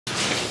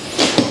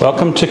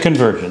Welcome to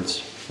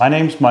Convergence. My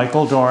name's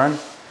Michael Doran.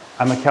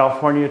 I'm a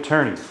California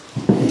attorney.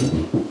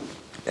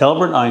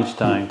 Albert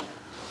Einstein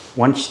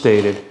once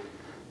stated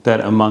that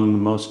among the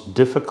most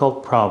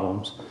difficult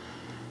problems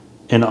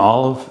in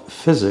all of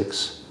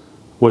physics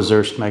was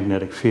Earth's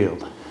magnetic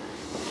field.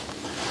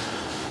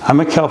 I'm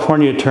a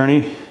California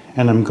attorney,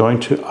 and I'm going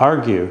to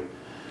argue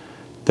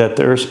that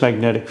the Earth's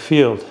magnetic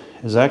field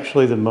is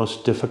actually the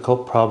most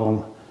difficult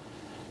problem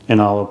in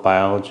all of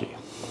biology.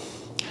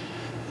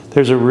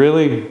 There's a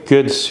really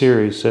good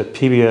series that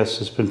PBS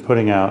has been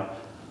putting out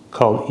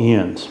called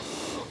Eons,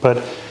 but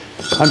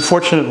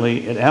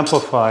unfortunately it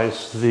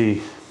amplifies the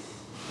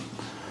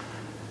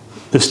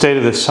state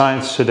of the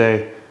science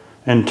today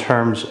in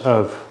terms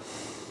of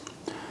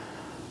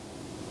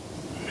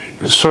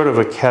sort of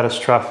a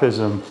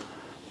catastrophism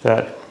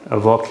that a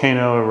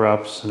volcano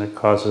erupts and it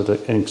causes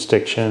an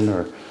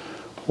extinction,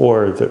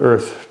 or the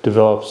Earth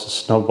develops a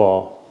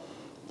snowball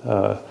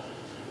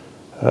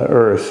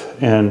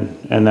Earth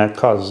and that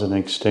causes an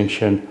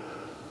extinction,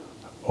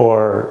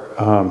 or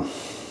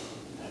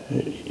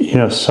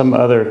some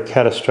other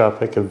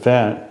catastrophic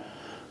event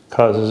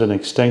causes an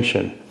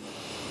extinction.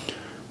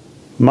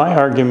 My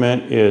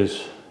argument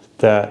is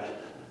that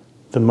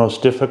the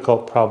most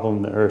difficult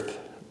problem the Earth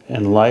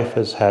and life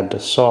has had to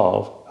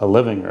solve, a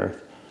living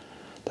Earth,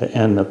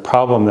 and the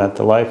problem that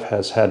the life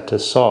has had to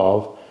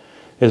solve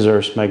is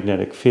Earth's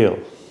magnetic field.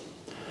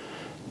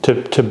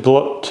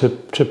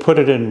 To put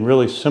it in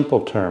really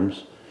simple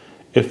terms,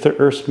 if the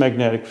Earth's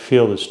magnetic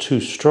field is too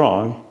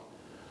strong,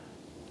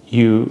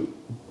 you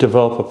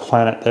develop a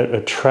planet that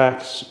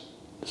attracts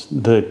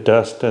the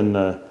dust and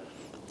the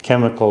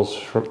chemicals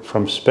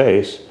from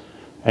space,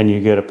 and you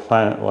get a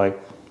planet like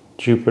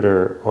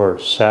Jupiter or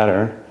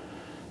Saturn,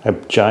 a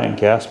giant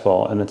gas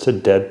ball, and it's a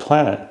dead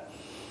planet.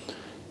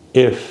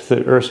 If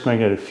the Earth's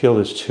magnetic field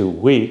is too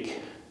weak,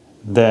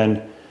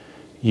 then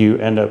you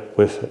end up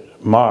with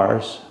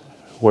Mars,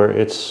 where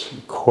its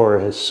core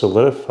has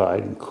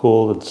solidified and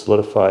cooled and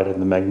solidified, and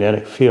the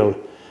magnetic field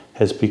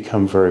has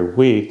become very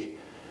weak,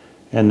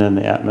 and then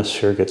the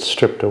atmosphere gets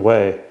stripped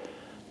away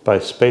by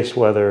space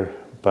weather,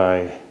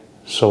 by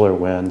solar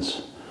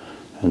winds,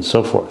 and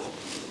so forth.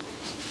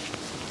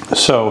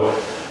 So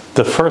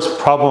the first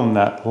problem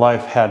that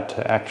life had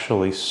to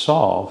actually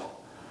solve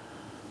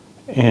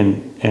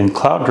in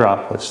cloud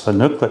droplets, the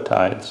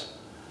nucleotides,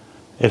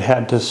 it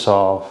had to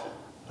solve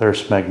the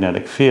Earth's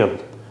magnetic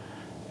field.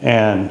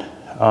 And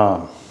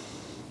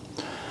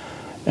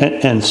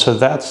so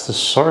that's the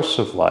source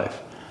of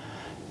life.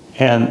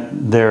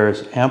 And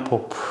there's ample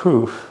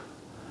proof,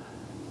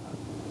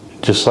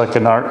 just like a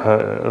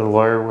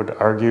lawyer would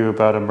argue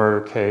about a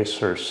murder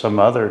case or some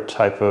other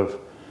type of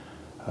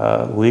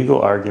legal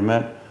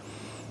argument.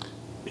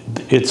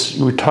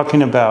 We're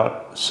talking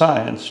about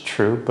science,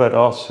 true, but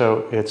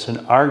also it's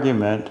an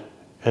argument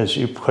as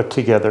you put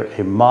together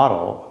a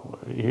model.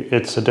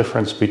 It's the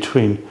difference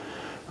between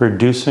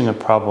reducing a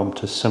problem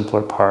to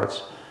simpler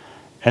parts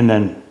and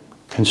then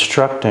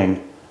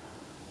constructing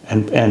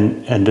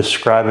and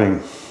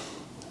describing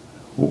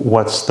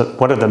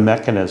what are the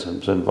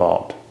mechanisms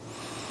involved.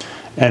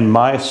 And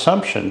my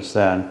assumptions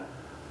then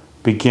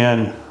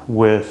begin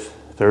with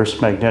the Earth's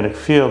magnetic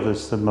field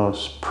is the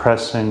most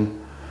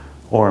pressing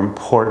or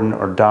important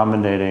or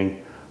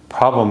dominating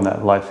problem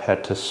that life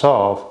had to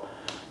solve.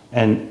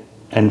 And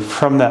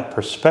from that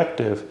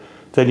perspective,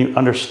 then you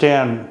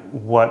understand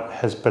what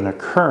has been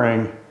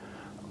occurring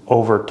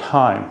over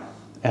time.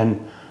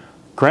 And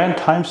grand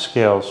time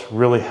scales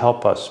really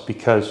help us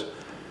because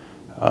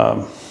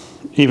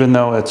even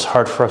though it's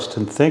hard for us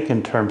to think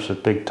in terms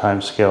of big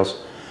time scales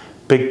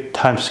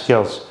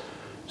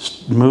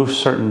move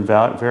certain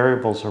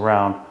variables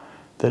around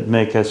that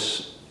make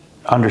us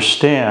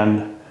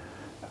understand,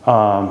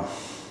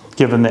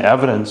 given the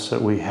evidence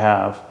that we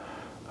have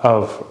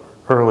of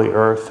early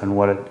Earth and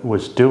what it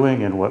was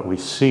doing and what we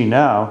see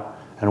now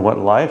and what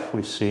life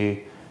we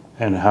see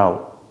and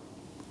how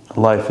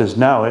life is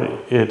now,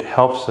 it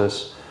helps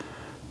us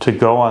to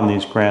go on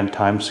these grand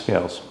time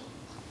scales.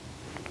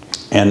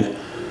 And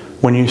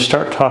when you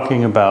start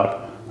talking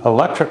about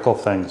electrical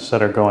things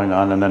that are going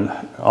on and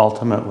then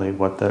ultimately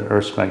what the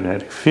Earth's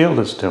magnetic field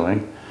is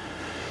doing,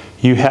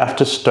 you have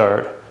to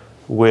start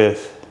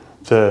with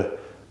the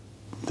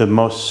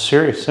most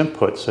serious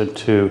inputs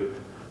into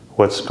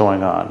what's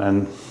going on.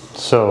 And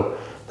so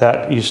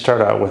that you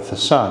start out with the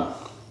sun.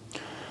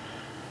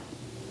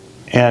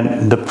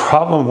 And the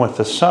problem with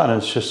the sun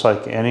is just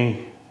like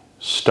any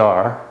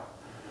star,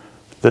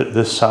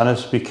 the sun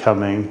is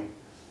becoming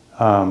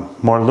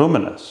more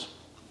luminous.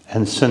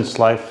 And since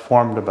life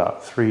formed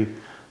about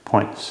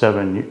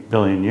 3.7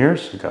 billion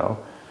years ago,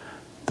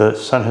 the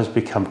sun has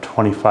become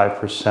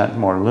 25%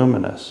 more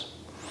luminous.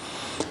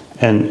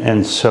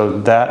 And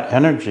so that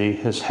energy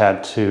has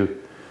had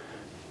to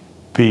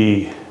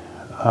be,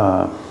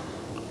 that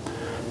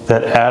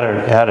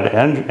added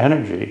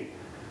energy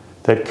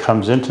that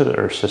comes into the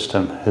Earth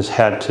system has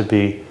had to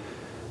be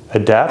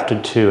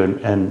adapted to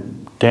and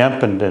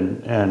dampened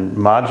and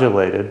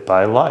modulated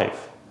by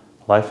life.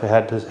 Life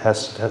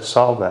has to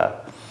solve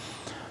that.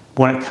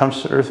 when it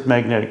comes to Earth's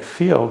magnetic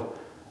field,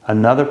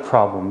 another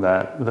problem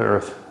that the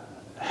Earth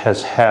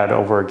has had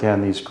over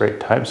again these great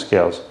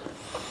timescales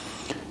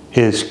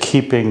is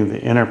keeping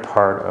the inner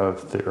part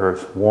of the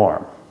Earth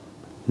warm.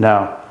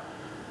 Now,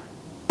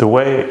 the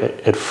way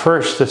at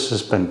first this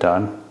has been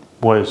done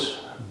was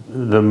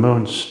the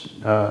moon's,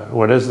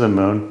 what is the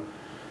moon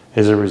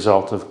is a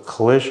result of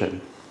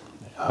collision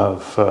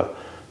of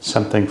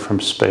something from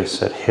space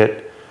that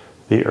hit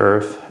the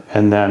Earth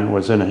and then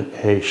was in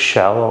a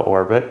shallow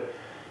orbit.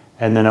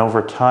 And then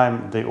over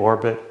time, the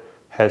orbit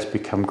has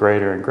become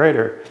greater and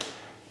greater.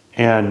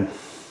 And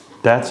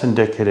that's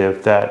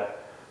indicative, that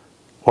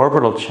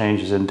orbital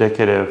change is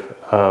indicative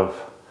of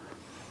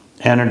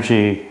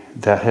energy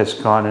that has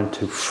gone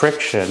into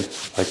friction,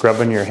 like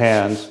rubbing your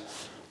hands.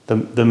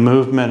 The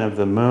movement of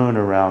the moon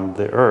around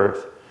the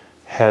Earth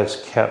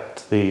has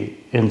kept the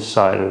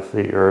inside of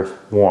the Earth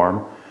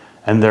warm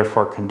and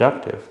therefore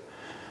conductive.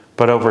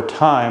 But over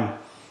time,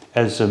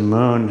 as the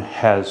moon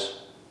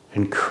has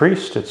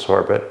increased its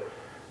orbit,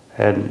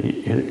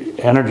 and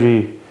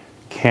energy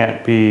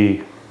can't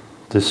be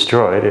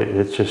destroyed,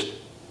 it just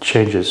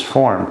changes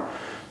form.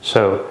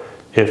 So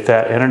if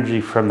that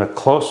energy from the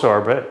close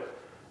orbit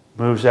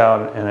moves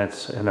out and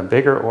it's in a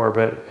bigger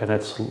orbit and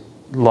it's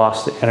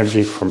lost the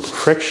energy from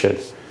friction,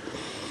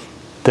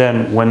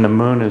 then when the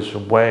moon is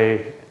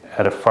away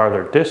at a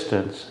farther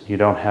distance, you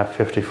don't have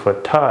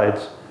 50-foot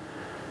tides,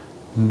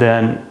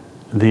 then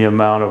the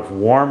amount of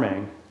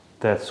warming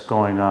that's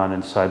going on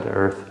inside the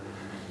Earth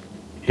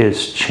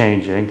is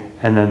changing,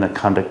 and then the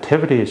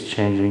conductivity is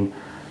changing,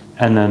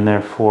 and then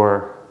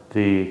therefore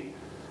the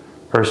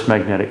Earth's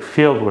magnetic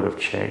field would have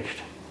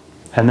changed.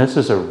 And this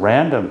is a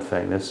random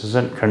thing, this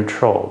isn't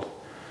controlled.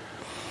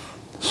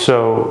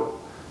 So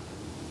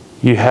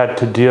you had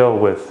to deal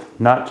with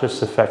not just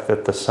the fact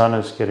that the sun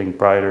is getting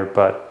brighter,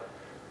 but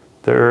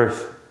the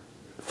Earth,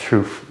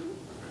 through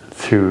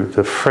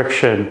the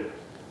friction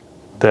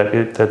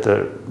that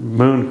the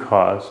moon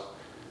caused,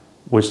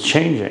 was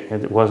changing.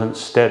 It wasn't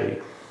steady.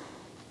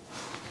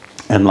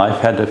 And life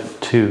had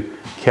to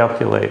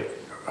calculate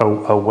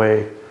a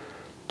way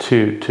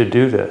to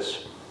do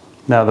this.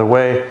 Now, the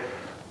way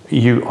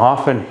you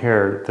often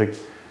hear the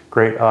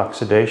Great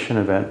Oxidation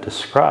Event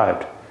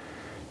described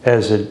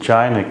as a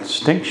giant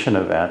extinction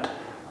event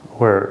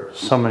where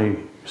so many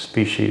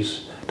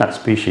species, not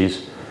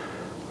species,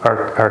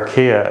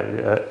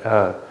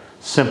 archaea,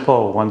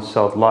 simple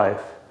one-celled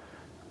life,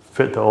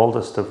 the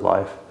oldest of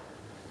life,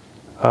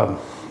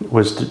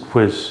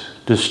 was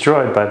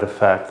destroyed by the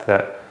fact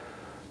that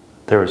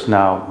there was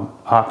now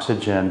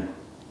oxygen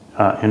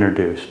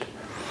introduced.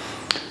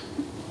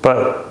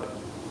 But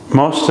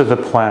most of the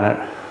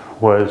planet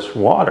was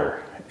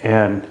water,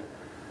 and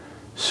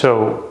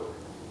so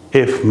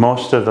if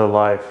most of the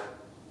life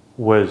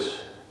was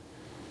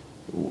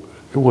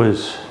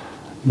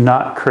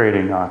not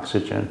creating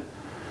oxygen,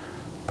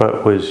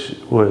 but was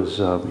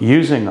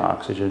using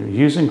oxygen,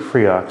 using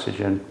free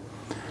oxygen,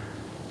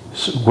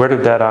 so where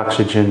did that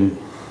oxygen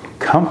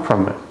come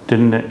from?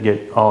 Didn't it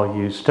get all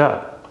used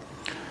up?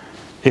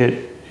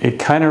 It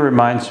kind of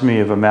reminds me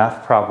of a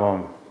math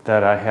problem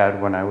that I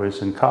had when I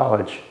was in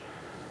college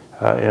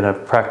in a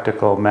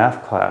practical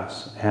math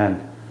class,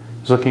 and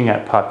I was looking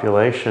at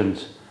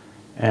populations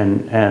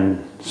and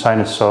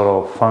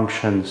sinusoidal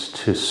functions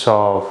to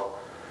solve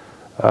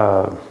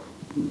a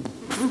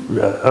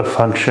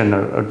function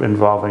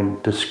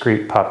involving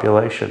discrete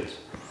populations.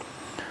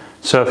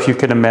 So if you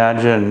can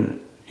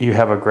imagine you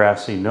have a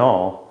grassy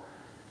knoll,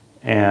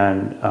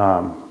 and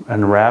a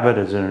rabbit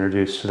is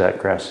introduced to that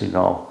grassy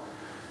knoll,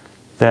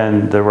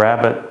 then the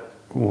rabbit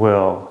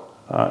will,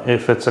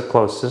 if it's a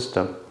closed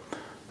system,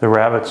 the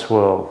rabbits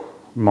will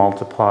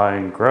multiply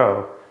and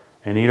grow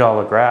and eat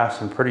all the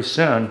grass, and pretty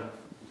soon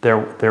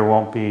there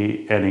won't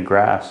be any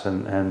grass,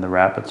 and the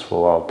rabbits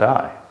will all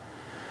die.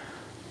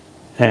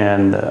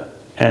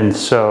 And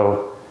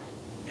so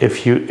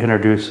if you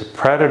introduce a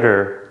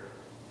predator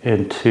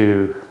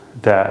into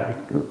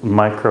that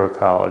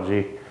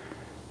microecology,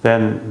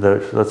 then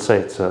let's say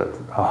it's a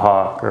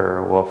hawk or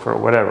a wolf or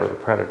whatever the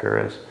predator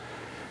is,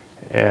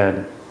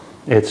 and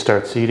it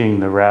starts eating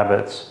the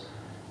rabbits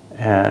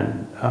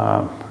and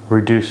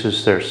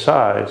reduces their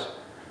size,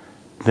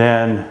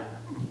 then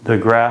the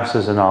grass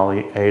isn't all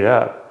ate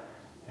up,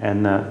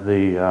 and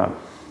the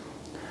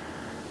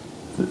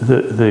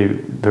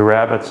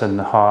rabbits and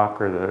the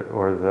hawk or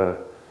the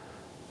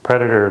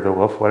predator, the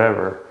wolf,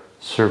 whatever,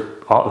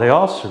 they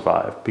all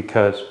survive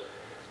because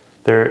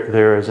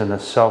there isn't a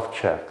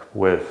self-check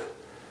with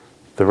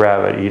the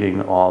rabbit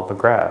eating all the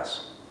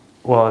grass.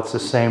 Well, it's the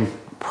same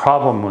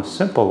problem with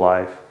simple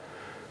life,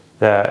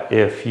 that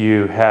if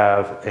you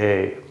have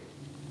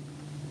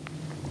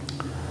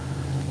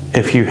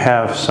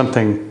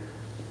something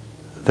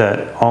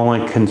that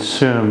only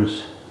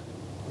consumes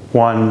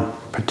one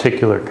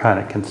particular kind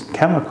of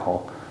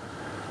chemical,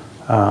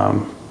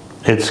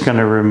 it's going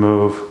to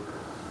remove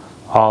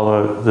all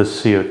of the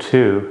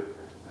CO2.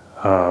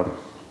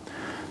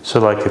 So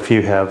like if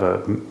you have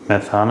a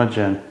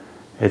methanogen,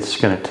 it's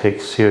going to take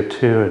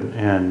CO2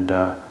 and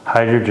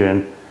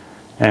hydrogen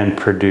and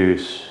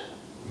produce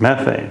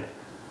methane.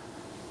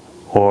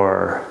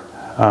 Or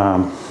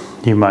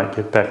you might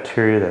get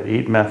bacteria that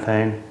eat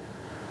methane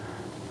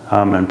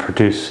and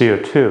produce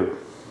CO2.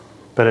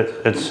 But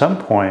at some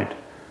point,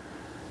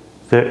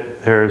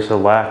 there's a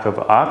lack of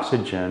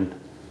oxygen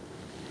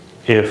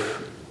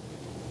if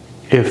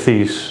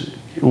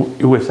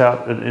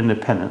without an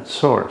independent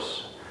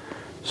source.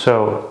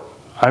 So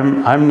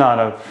I'm not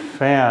a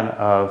fan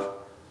of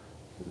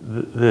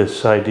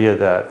this idea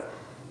that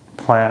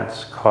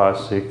plants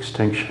cause the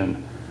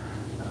extinction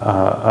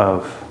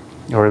or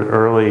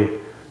early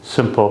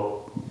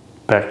simple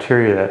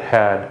bacteria that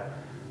had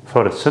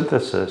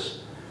photosynthesis.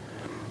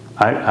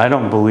 I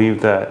don't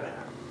believe that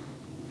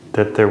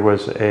there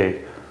was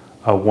a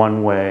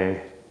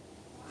one-way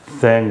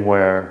thing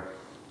where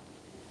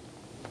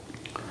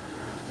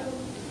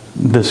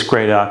this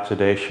great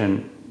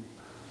oxidation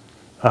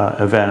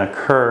event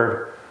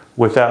occurred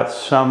without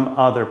some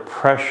other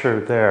pressure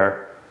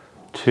there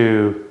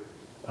to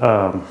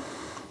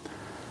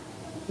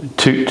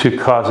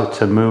cause it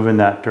to move in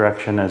that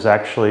direction as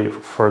actually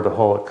for the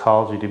whole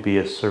ecology to be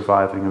a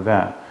surviving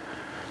event.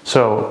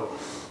 So,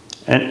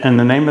 and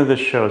the name of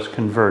this show is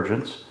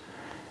Convergence,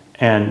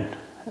 and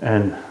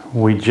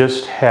we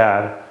just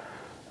had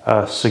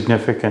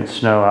significant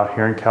snow out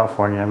here in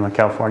California. I'm a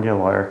California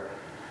lawyer,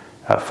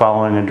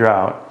 following a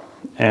drought,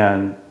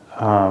 and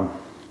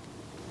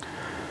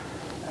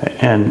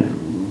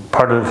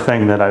part of the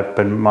thing that I've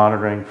been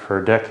monitoring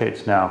for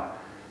decades now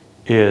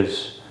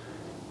is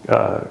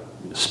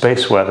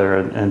space weather,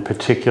 and in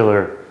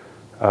particular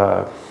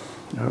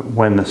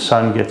when the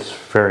sun gets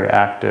very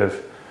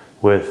active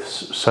with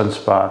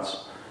sunspots,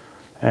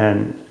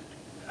 and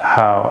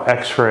how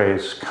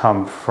X-rays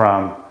come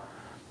from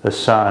the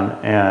sun,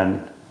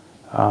 and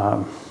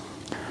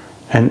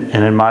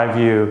in my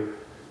view,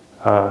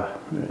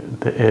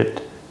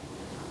 it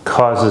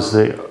causes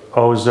the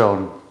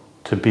ozone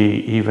to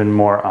be even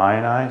more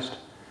ionized,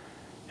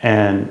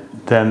 and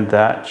then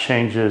that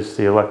changes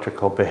the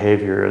electrical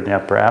behavior in the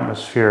upper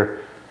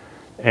atmosphere.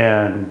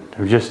 And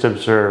we just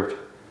observed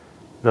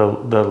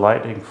the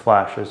lightning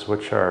flashes,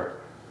 which are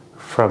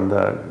from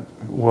the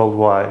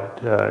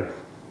worldwide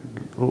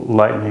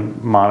lightning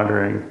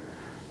monitoring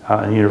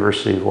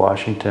University of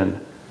Washington.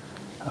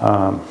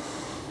 I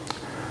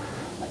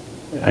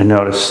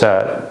noticed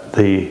that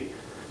the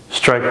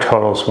strike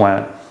totals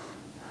went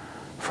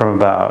from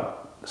about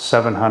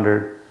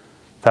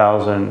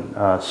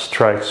 700,000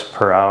 strikes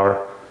per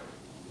hour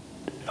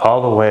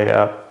all the way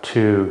up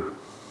to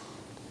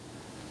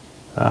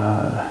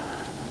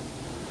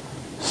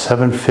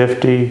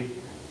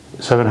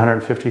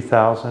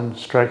 750,000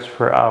 strikes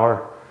per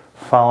hour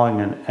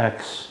following an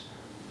X-class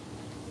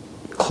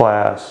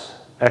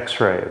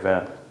X-ray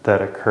event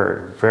that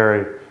occurred.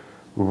 Very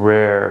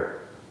rare,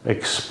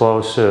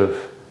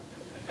 explosive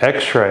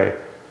X-ray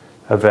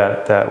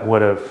event that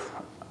would have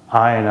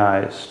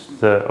ionized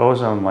the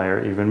ozone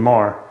layer even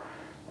more.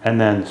 And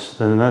then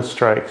the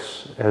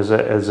strikes, as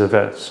the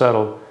event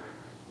settled,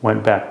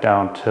 went back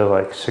down to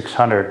like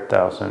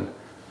 600,000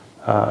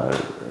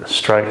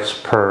 strikes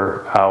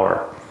per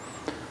hour.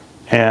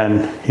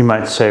 And you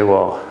might say,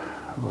 well,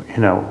 you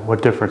know,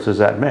 what difference does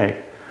that make?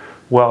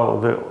 Well,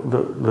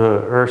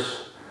 the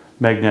Earth's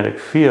magnetic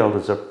field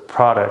is a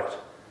product.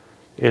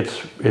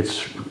 It's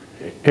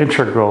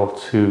integral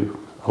to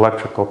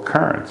electrical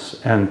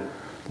currents, and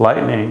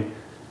lightning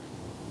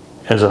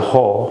as a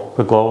whole,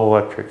 the global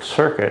electric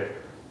circuit,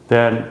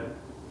 then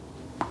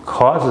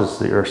causes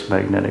the Earth's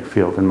magnetic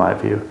field, in my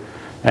view.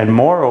 And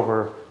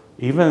moreover,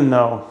 even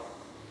though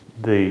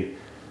the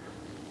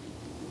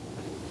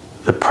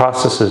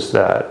processes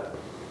that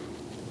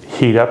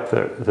heat up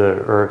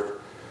the Earth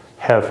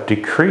have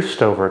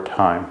decreased over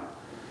time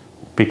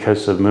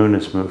because the moon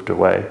has moved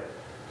away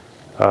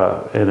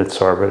in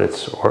its orbit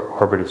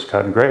has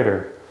gotten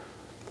greater.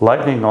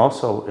 Lightning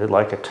also,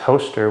 like a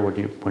toaster,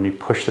 when you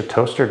push the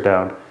toaster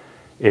down,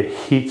 it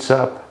heats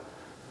up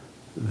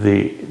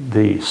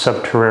the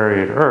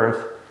subterranean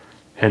Earth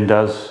and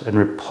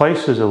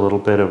replaces a little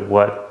bit of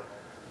what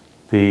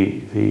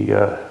the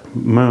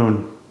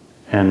moon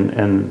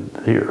and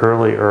the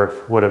early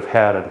Earth would have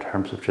had in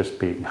terms of just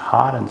being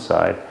hot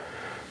inside.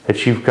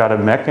 That you've got a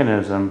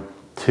mechanism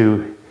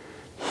to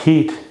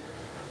heat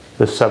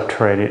the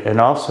subterranean, and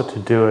also to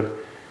do it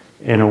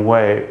in a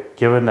way,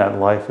 given that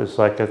life is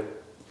like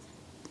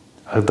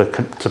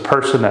it's a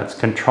person that's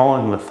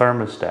controlling the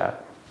thermostat.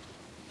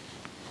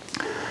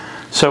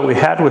 So what we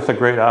had with the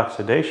Great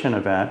Oxidation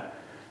Event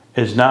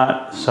is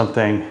not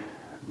something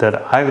that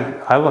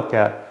I look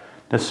at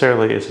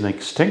necessarily as an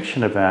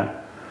extinction event.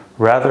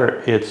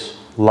 Rather, it's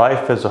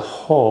life as a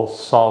whole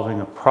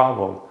solving a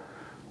problem,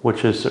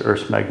 which is the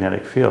Earth's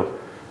magnetic field.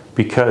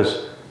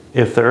 Because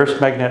if the Earth's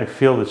magnetic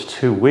field is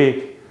too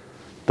weak,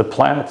 the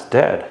planet's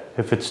dead.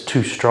 If it's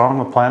too strong,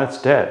 the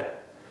planet's dead.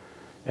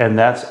 And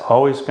that's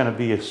always going to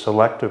be a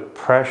selective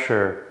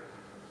pressure,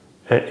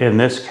 in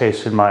this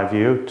case, in my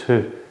view,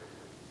 to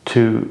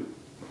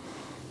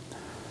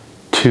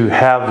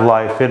have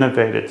life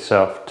innovate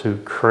itself, to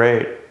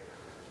create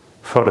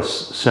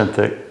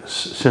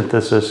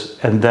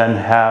photosynthesis and then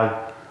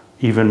have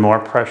even more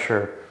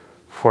pressure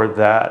for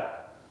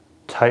that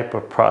type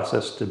of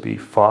process to be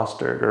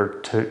fostered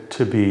or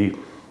to be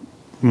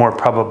more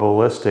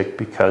probabilistic,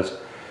 because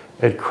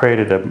it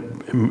created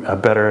a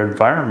better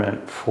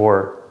environment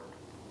for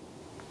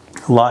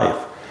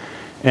life.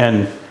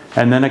 And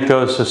then it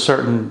goes a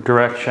certain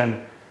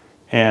direction,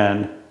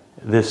 and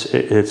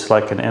it's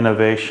like an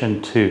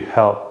innovation to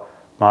help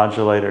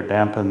modulate or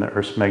dampen the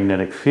Earth's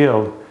magnetic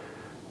field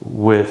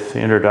with the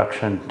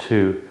introduction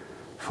to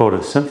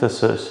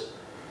photosynthesis.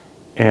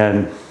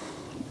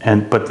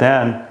 But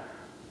then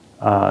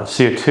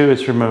CO2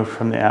 is removed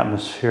from the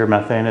atmosphere,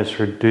 methane is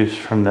reduced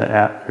from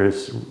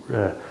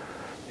the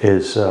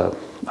is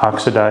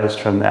oxidized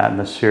from the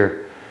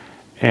atmosphere,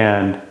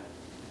 and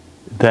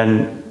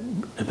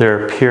then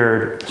there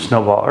appeared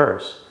snowball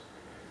Earths.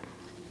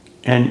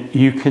 And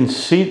you can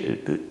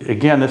see,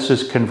 again, this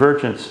is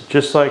convergence,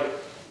 just like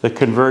the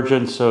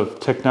convergence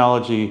of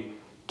technology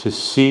to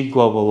see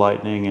global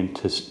lightning and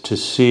to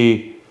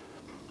see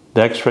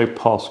the X-ray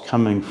pulse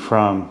coming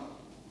from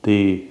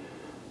the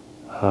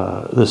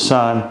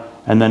sun,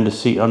 and then to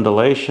see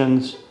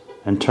undulations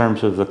in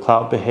terms of the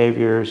cloud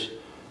behaviors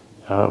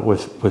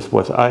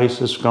with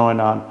ice is going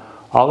on.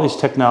 All these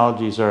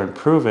technologies are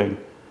improving,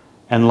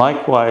 and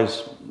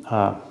likewise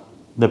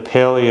the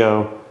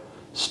paleo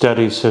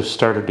studies have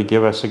started to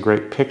give us a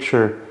great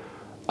picture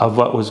of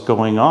what was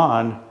going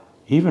on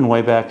even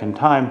way back in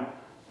time.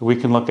 We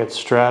can look at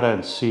strata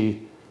and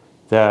see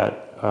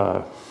that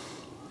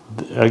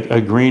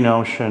a green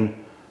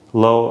ocean,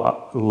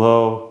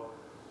 low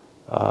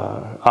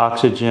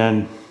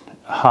oxygen,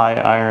 high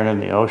iron in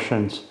the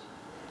oceans,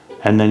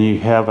 and then you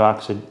have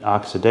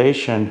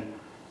oxidation,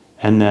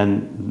 and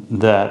then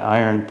that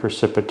iron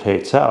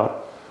precipitates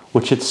out,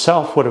 which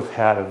itself would have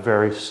had a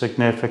very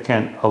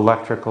significant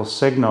electrical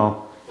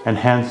signal, and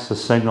hence the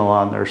signal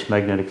on the Earth's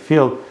magnetic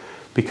field,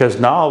 because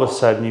now all of a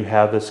sudden you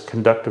have this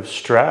conductive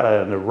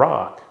strata in the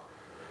rock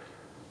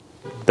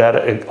that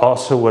it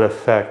also would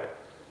affect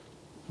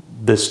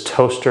this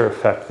toaster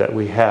effect that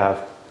we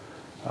have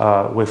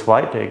with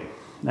lightning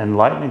and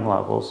lightning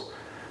levels.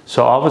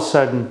 So all of a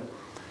sudden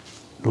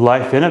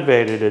life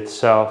innovated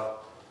itself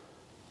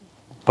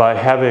by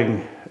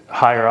having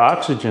higher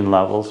oxygen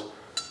levels.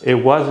 It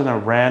wasn't a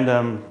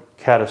random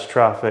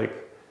catastrophic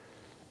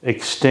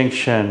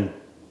extinction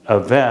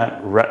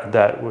event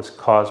that was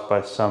caused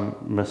by some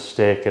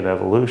mistake in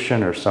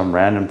evolution or some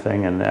random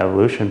thing in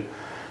evolution,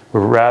 but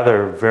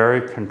rather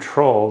very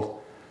controlled,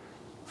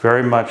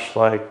 very much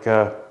like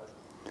a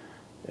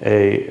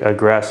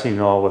grassy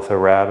knoll with a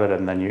rabbit,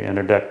 and then you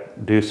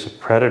introduce a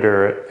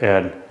predator,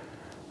 and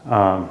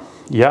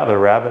yeah, the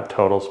rabbit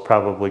totals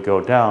probably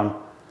go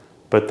down,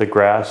 but the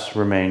grass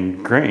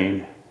remained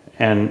green.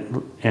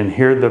 And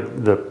here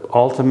the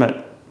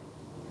ultimate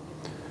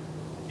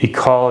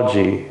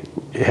ecology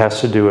has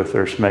to do with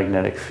Earth's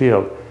magnetic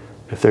field.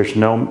 If there's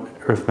no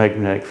Earth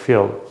magnetic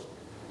field,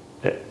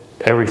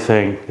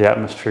 everything, the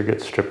atmosphere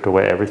gets stripped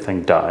away,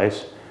 everything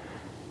dies.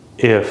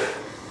 If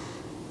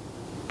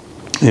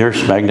the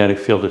Earth's magnetic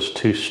field is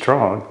too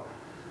strong,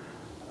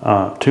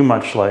 too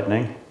much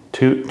lightning,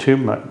 too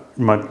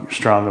much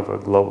strong of a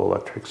global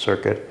electric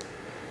circuit,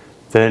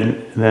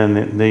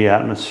 then the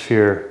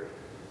atmosphere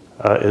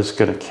is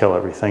going to kill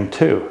everything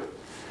too.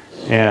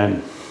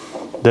 And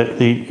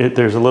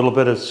there's a little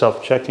bit of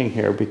self-checking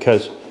here,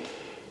 because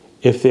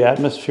if the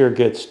atmosphere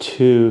gets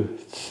too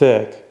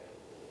thick,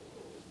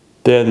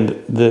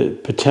 then the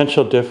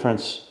potential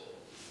difference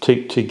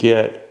to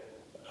get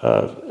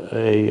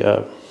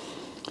a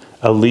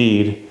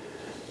lead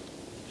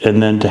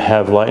and then to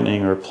have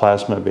lightning or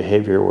plasma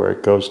behavior where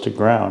it goes to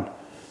ground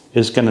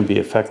is going to be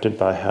affected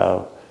by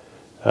how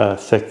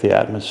thick the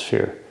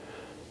atmosphere.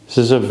 This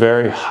is a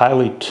very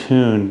highly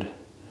tuned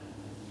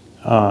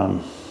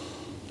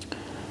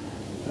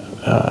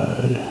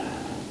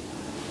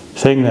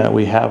thing that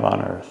we have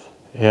on Earth,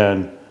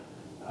 and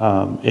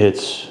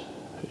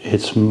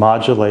it's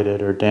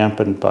modulated or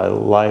dampened by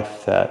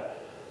life that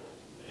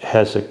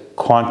has a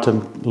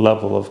quantum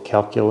level of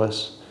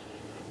calculus,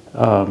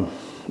 and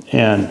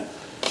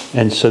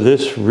so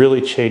this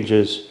really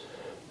changes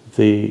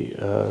the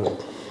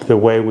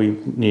way we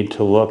need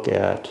to look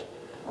at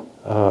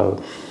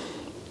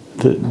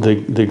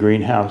the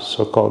greenhouse,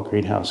 so-called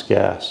greenhouse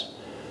gas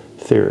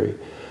theory.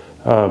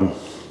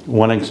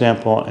 One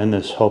example in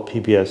this whole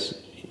PBS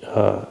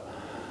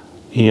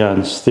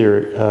eons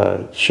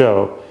theory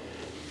show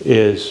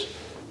is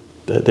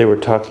that they were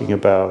talking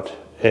about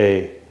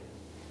a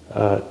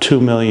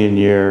 2 million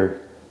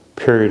year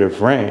period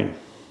of rain,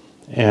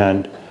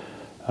 and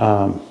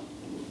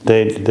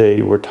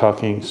they were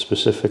talking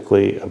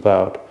specifically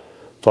about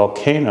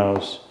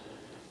volcanoes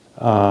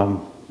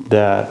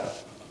that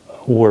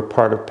were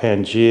part of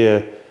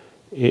Pangaea,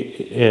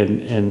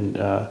 and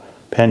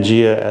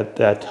Pangaea at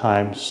that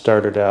time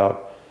started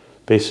out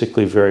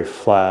basically very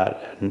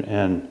flat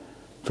and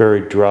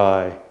very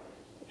dry,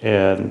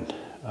 and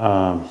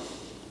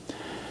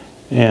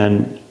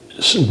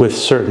with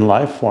certain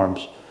life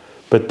forms.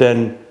 But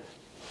then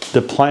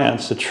the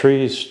plants, the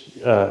trees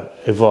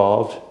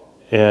evolved,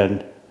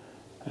 and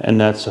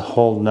that's a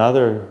whole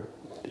nother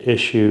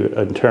issue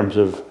in terms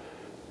of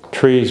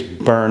trees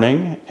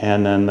burning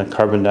and then the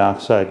carbon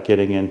dioxide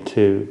getting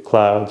into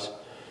clouds,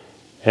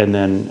 and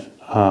then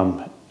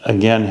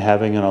again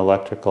having an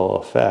electrical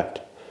effect.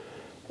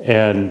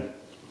 And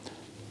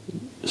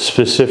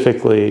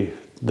specifically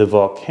the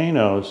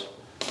volcanoes,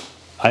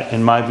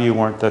 in my view,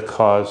 weren't the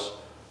cause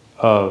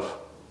of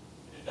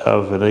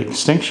an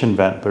extinction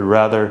event, but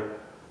rather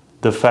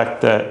the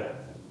fact that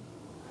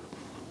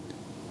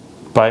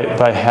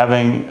by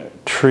having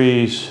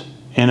trees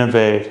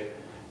innovate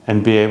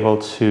and be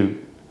able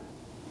to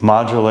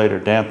modulate or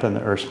dampen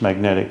the Earth's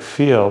magnetic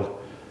field,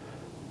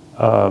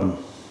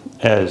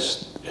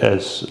 as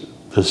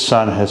the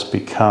sun has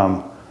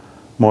become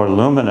more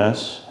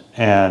luminous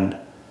and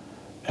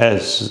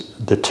as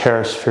the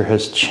terrasphere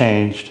has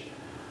changed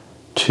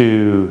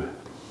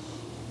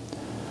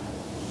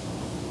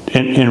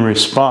in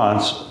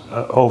response,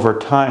 over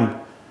time,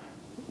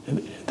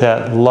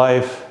 that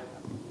life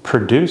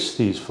produced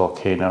these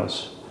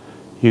volcanoes.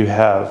 You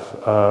have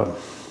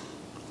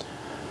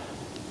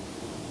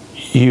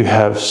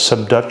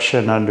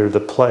subduction under the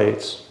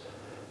plates,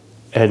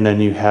 and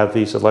then you have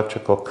these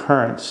electrical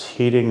currents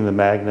heating the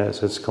magnet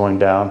as it's going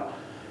down.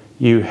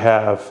 You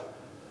have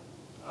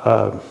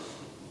a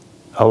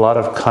lot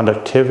of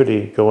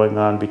conductivity going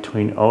on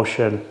between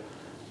ocean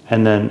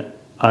and then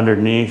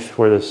underneath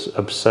where this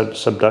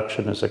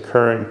subduction is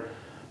occurring.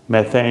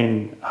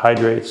 Methane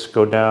hydrates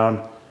go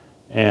down,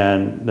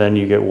 and then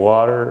you get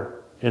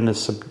water in the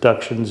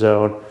subduction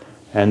zone,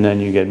 and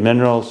then you get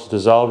minerals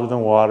dissolved in the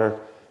water.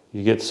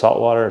 You get salt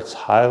water,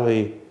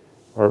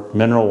 or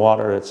mineral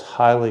water, it's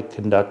highly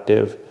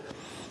conductive,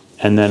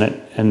 and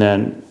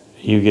then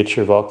you get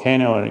your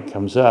volcano and it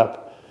comes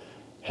up,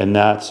 and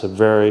that's a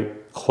very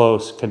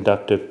close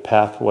conductive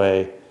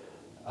pathway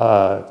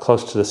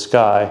close to the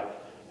sky.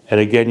 And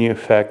again, you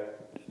affect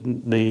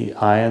the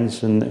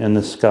ions in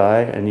the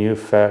sky, and you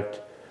affect,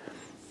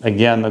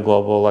 again, the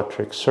global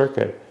electric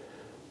circuit.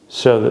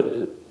 So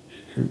the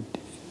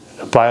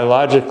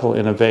biological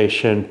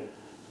innovation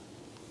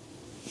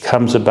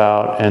comes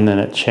about, and then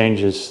it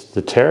changes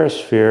the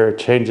terrasphere, it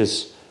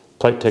changes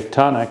plate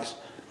tectonics,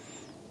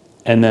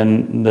 and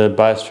then the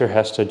biosphere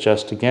has to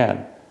adjust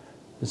again.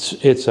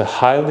 It's a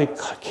highly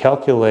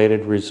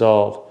calculated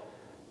result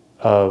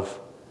of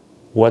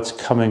what's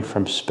coming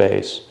from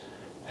space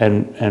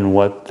and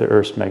what the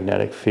Earth's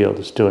magnetic field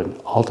is doing.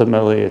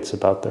 Ultimately, it's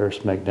about the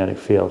Earth's magnetic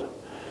field.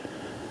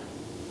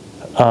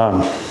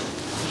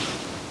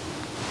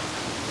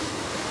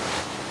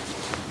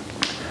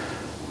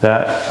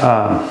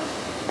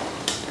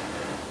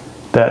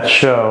 That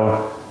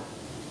show,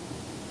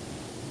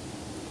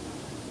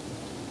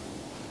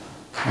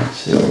 let's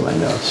see what my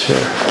notes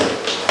here.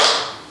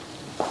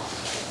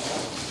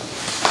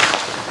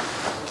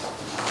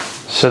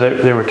 So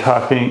they were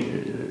talking,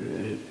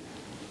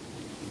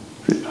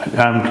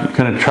 I'm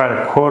going to try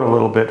to quote a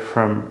little bit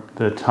from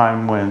the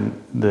time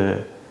when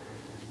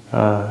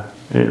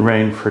it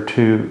rained for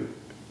 2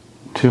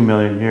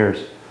 million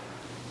years.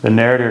 The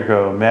narrator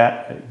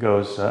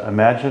goes,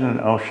 imagine an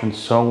ocean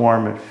so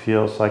warm it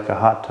feels like a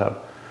hot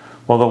tub.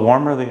 Well, the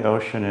warmer the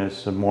ocean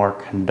is, the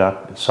more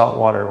salt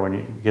water, when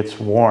it gets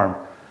warm,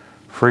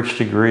 for each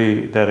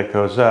degree that it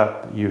goes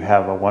up, you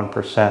have a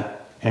 1%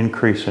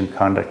 increase in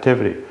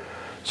conductivity.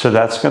 So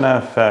that's going to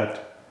affect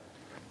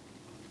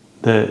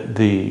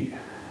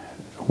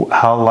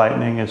how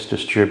lightning is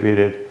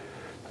distributed.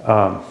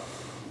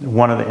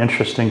 One of the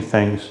interesting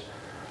things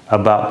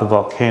about the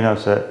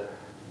volcanoes that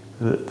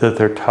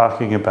they're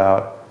talking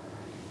about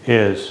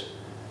is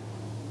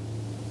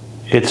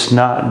it's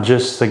not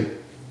just the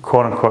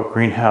quote-unquote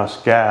greenhouse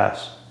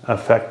gas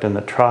effect in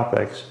the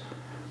tropics,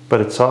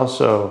 but it's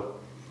also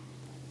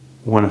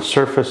when a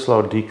surface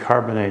low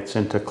decarbonates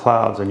into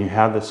clouds and you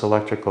have this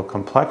electrical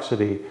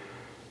complexity,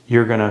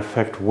 you're going to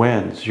affect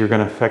winds, you're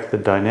going to affect the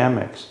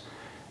dynamics,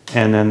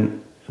 and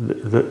then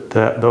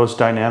those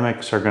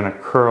dynamics are going to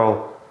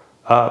curl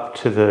up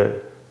to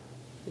the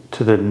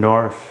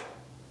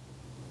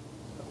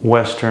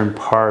northwestern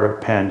part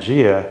of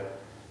Pangaea,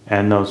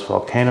 and those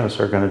volcanoes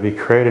are going to be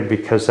created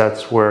because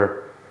that's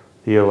where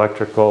the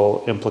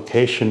electrical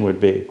implication would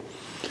be.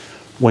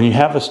 When you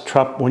have a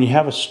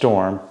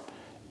storm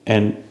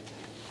and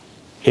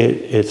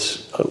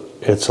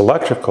it's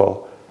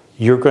electrical,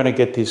 you're going to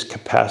get these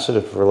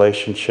capacitive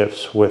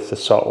relationships with the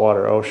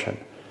saltwater ocean.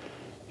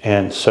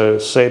 And so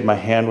say my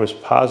hand was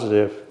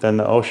positive, then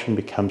the ocean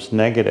becomes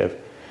negative,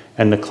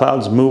 and the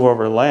clouds move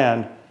over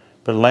land,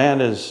 but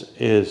land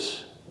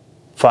is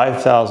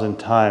 5,000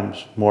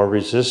 times more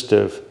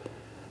resistive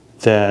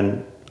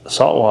than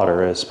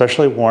saltwater is,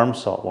 especially warm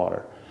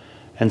saltwater.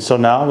 And so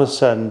now all of a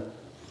sudden,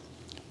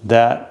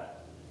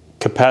 that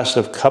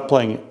capacitive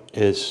coupling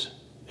is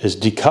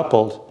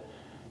decoupled,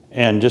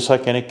 and just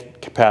like any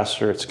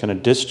capacitor, it's going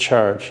to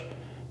discharge.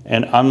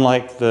 And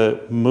unlike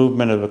the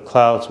movement of the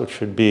clouds, which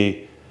would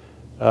be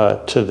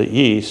to the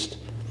east,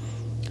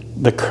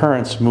 the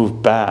currents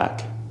move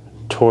back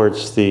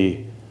towards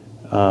the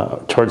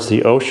towards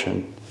the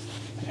ocean,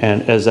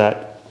 and as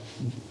that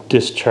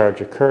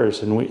discharge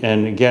occurs,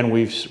 and again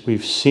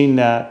we've seen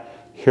that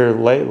here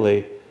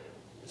lately.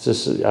 It's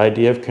this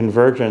idea of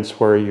convergence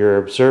where you're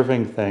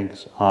observing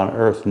things on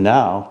Earth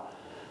now,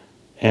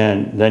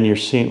 and then you're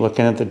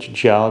looking at the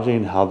geology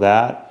and how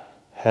that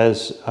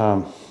has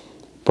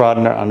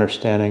broadened our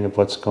understanding of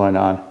what's going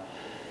on.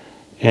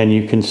 And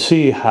you can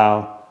see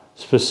how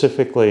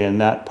specifically in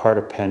that part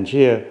of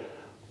Pangaea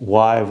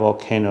why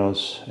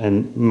volcanoes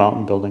and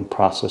mountain building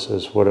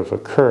processes would have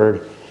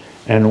occurred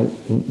and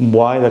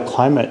why the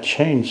climate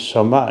changed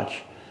so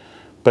much.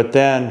 But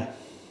then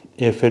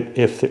if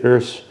the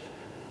Earth's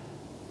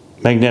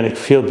magnetic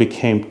field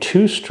became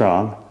too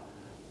strong,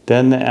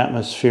 then the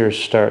atmosphere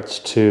starts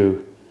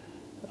to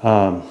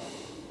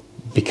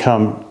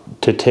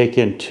take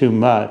in too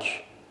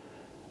much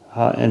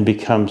and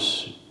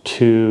becomes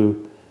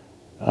too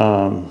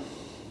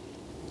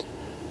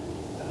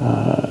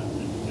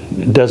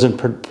doesn't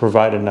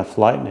provide enough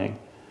lightning.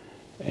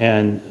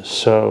 And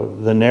so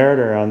the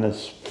narrator on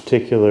this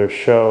particular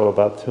show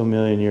about 2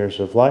 million years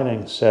of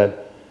lightning said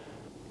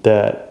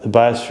that the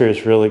biosphere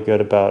is really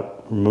good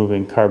about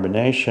removing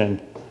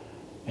carbonation,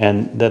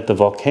 and that the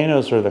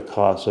volcanoes are the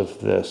cause of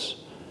this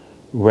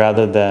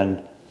rather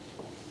than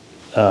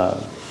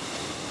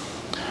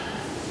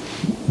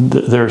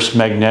there's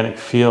magnetic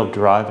field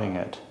driving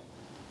it,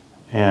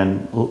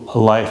 and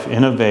life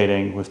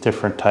innovating with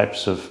different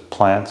types of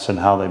plants and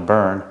how they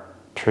burn,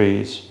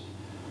 trees,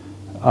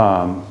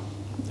 and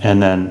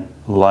then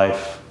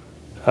life,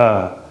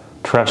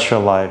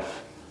 terrestrial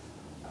life,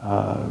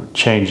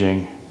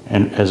 changing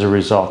and as a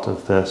result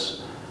of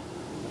this.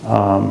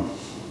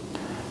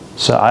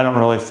 So I don't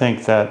really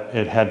think that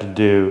it had to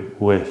do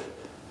with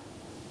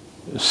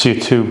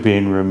CO2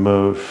 being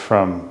removed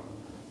from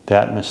the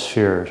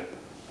atmosphere,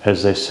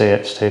 as they say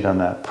it stayed on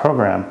that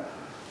program.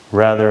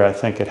 Rather, I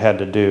think it had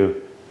to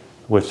do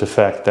with the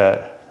fact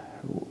that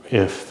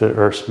if the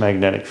Earth's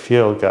magnetic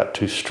field got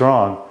too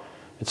strong,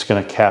 it's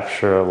going to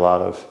capture a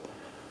lot of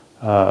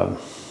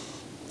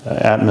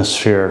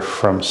atmosphere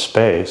from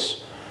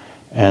space,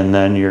 and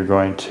then you're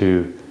going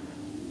to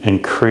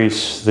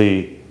increase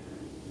the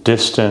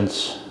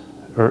distance,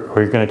 or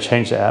you're going to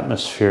change the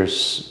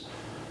atmosphere's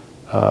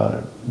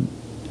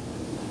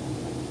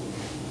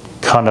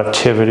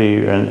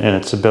conductivity and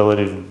its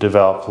ability to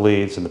develop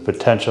leads, and the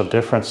potential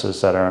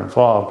differences that are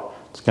involved.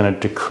 It's going to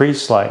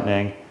decrease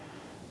lightning,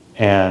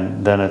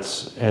 and then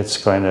it's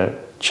going to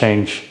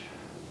change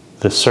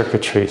the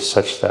circuitry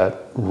such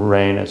that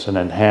rain isn't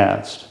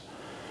enhanced.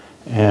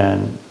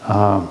 And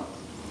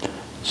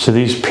so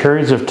these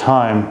periods of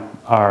time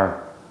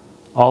are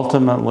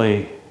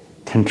ultimately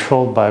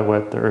controlled by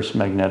what the Earth's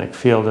magnetic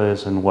field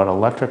is and what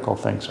electrical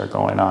things are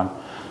going on,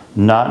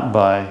 not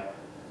by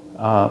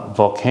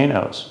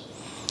volcanoes.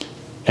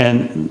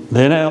 And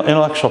the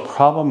intellectual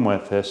problem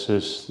with this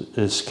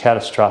is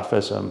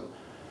catastrophism,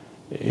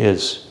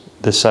 is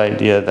this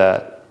idea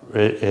that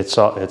it's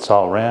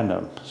all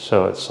random.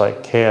 So it's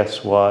like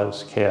chaos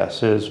was,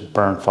 chaos is,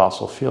 burn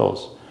fossil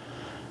fuels,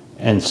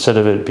 instead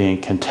of it being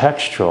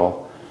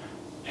contextual.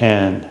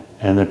 And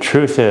the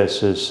truth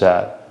is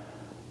that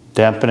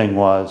dampening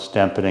was,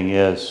 dampening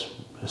is,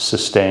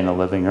 sustain a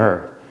living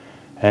Earth.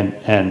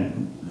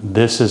 And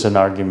this is an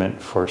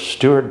argument for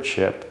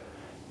stewardship,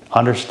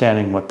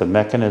 understanding what the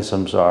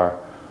mechanisms are,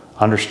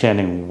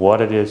 understanding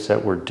what it is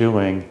that we're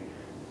doing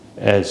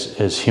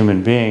as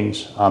human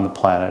beings on the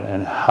planet,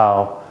 and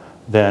how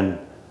then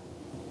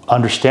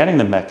understanding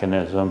the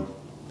mechanism,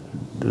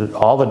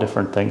 all the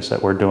different things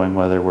that we're doing,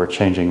 whether we're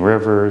changing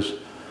rivers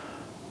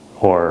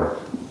or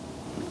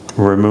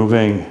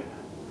removing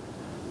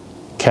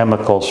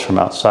chemicals from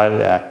outside of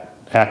the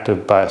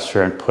active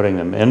biosphere and putting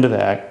them into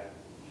the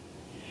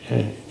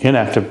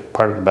inactive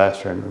part of the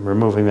biosphere, and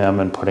removing them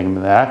and putting them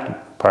in the active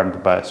part of the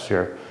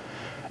biosphere,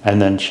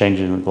 and then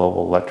changing the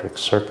global electric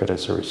circuit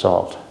as a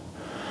result.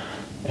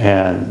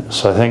 And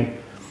so I think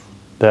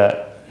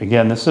that,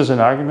 again, this is an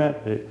argument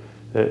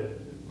that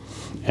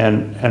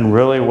and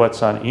really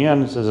what's on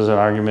Ian's is an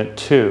argument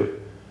too.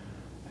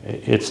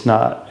 It's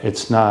not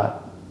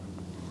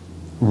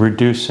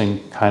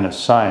reducing kind of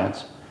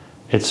science.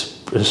 It's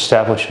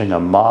establishing a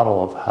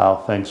model of how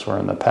things were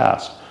in the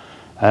past.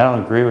 I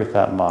don't agree with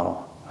that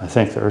model. I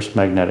think the Earth's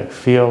magnetic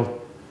field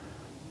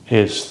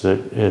is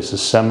the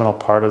seminal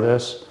part of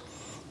this.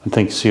 I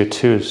think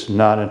CO2 is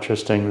not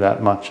interesting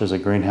that much as a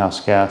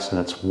greenhouse gas, and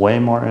it's way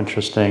more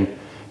interesting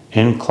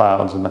in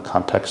clouds in the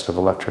context of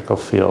electrical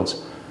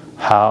fields,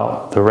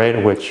 how the rate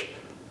at which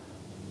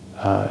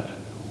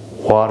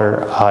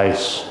water,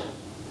 ice,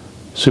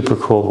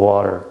 supercooled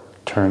water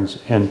turns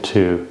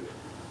into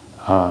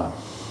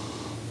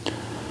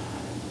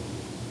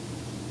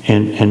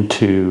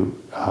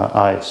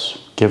ice,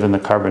 given the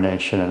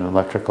carbonation and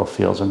electrical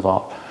fields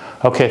involved.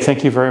 Okay,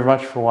 thank you very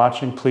much for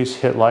watching. Please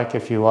hit like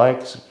if you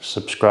like,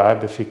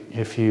 subscribe if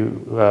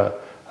you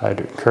I'd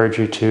encourage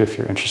you to if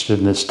you're interested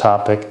in this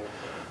topic.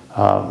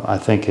 I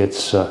think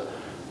it's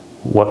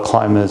what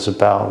climate is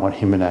about, what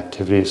human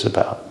activity is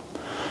about.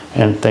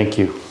 And thank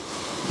you.